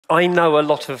I know a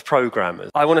lot of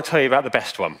programmers. I want to tell you about the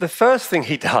best one. The first thing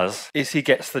he does is he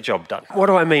gets the job done. What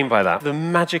do I mean by that? The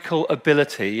magical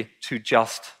ability to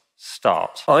just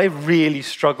start. I really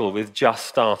struggle with just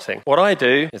starting. What I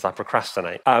do is I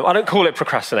procrastinate. I don't call it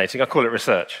procrastinating, I call it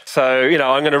research. So,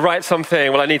 I'm going to write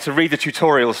something, well, I need to read the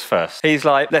tutorials first. He's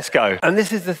like, let's go. And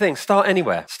this is the thing, start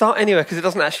anywhere. Start anywhere because it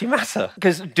doesn't actually matter.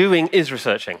 Because doing is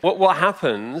researching. What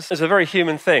happens is a very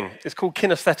human thing. It's called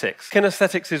kinesthetics.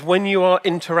 Kinesthetics is when you are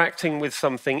interacting with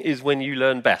something is when you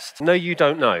learn best. No, you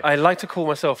don't know. I like to call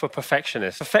myself a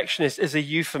perfectionist. Perfectionist is a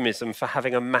euphemism for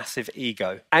having a massive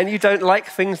ego. And you don't like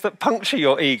things that puncture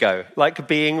your ego, like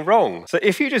being wrong. So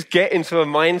if you just get into a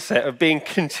mindset of being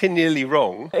continually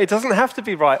wrong, it doesn't have to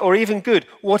be right or even good.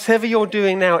 Whatever you're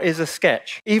doing now is a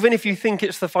sketch. Even if you think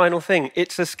it's the final thing,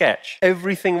 it's a sketch.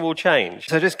 Everything will change.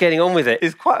 So just getting on with it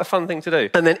is quite a fun thing to do.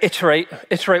 And then iterate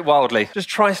wildly. Just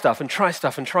try stuff and try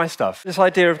stuff and try stuff. This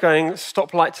idea of going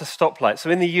stoplight to stoplight. So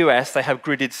in the US, they have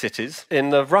gridded cities. In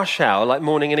the rush hour, like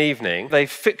morning and evening, they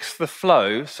fix the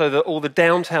flow so that all the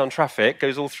downtown traffic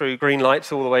goes all through green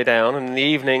lights all the way down, and in the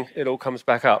evening, it all comes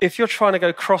back up. If you're trying to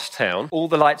go cross town, all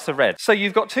the lights are red. So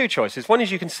you've got two choices. One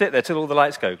is you can sit there till all the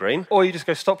lights go green, or you just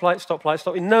go stoplight, stoplight,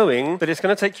 stop, knowing that it's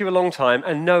going to take you a long time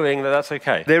and knowing that that's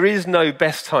okay. There is no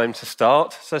best time to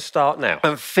start, so start now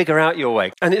and figure out your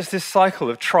way. And it's this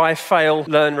cycle of try, fail,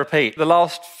 learn, repeat. The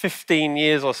last 15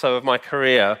 years or so of my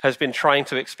career has been trying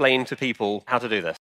to explain to people how to do this.